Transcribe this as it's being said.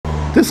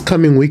This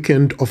coming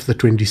weekend of the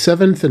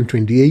 27th and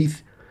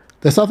 28th,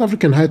 the South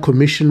African High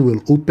Commission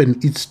will open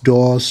its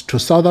doors to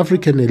South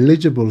African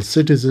eligible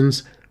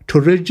citizens to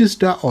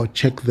register or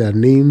check their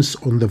names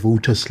on the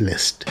voters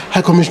list.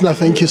 High Commissioner,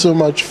 thank you so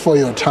much for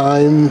your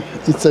time.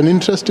 It's an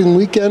interesting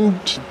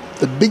weekend,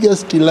 the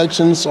biggest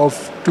elections of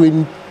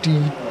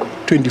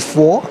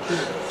 2024,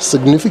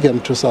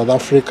 significant to South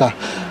Africa.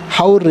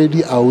 How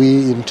ready are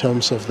we in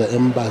terms of the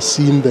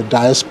embassy in the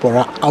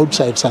diaspora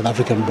outside South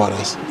African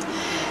borders?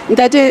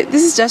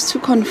 This is just to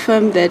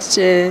confirm that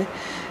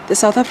the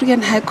South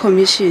African High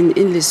Commission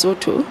in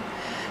Lesotho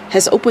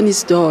has opened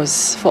its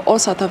doors for all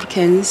South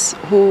Africans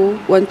who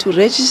want to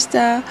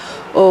register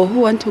or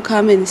who want to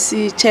come and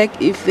check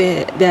if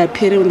they are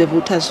appearing on the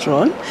voters'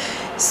 roll.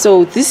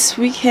 So this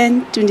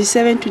weekend,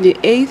 27th,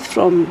 28th,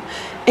 from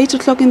 8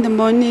 o'clock in the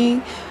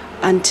morning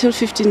until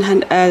 5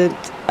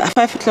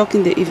 o'clock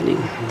in the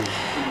evening.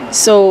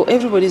 So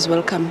everybody is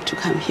welcome to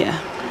come here.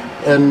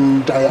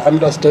 And I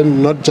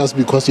understand not just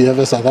because you have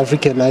a South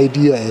African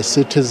ID or a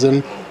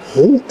citizen,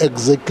 who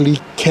exactly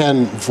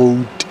can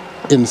vote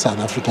in South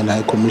African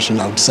High Commission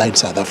outside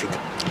South Africa?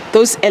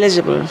 Those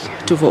eligible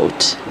to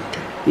vote,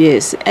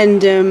 yes.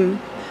 And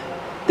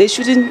they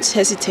shouldn't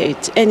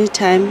hesitate.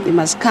 Anytime they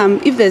must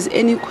come. If there's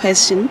any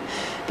question,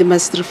 they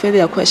must refer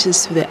their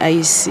questions to the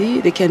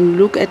IEC. They can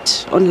look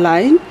at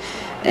online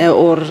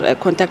or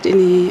contact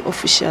any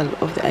official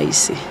of the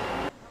IEC.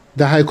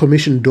 The High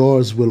Commission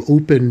doors will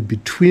open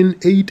between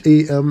 8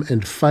 a.m.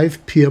 and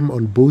 5 p.m.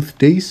 on both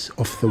days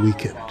of the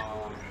weekend.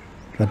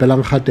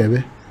 Rabelang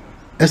Khatebe,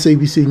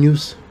 SABC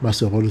News,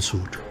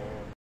 Lesotho.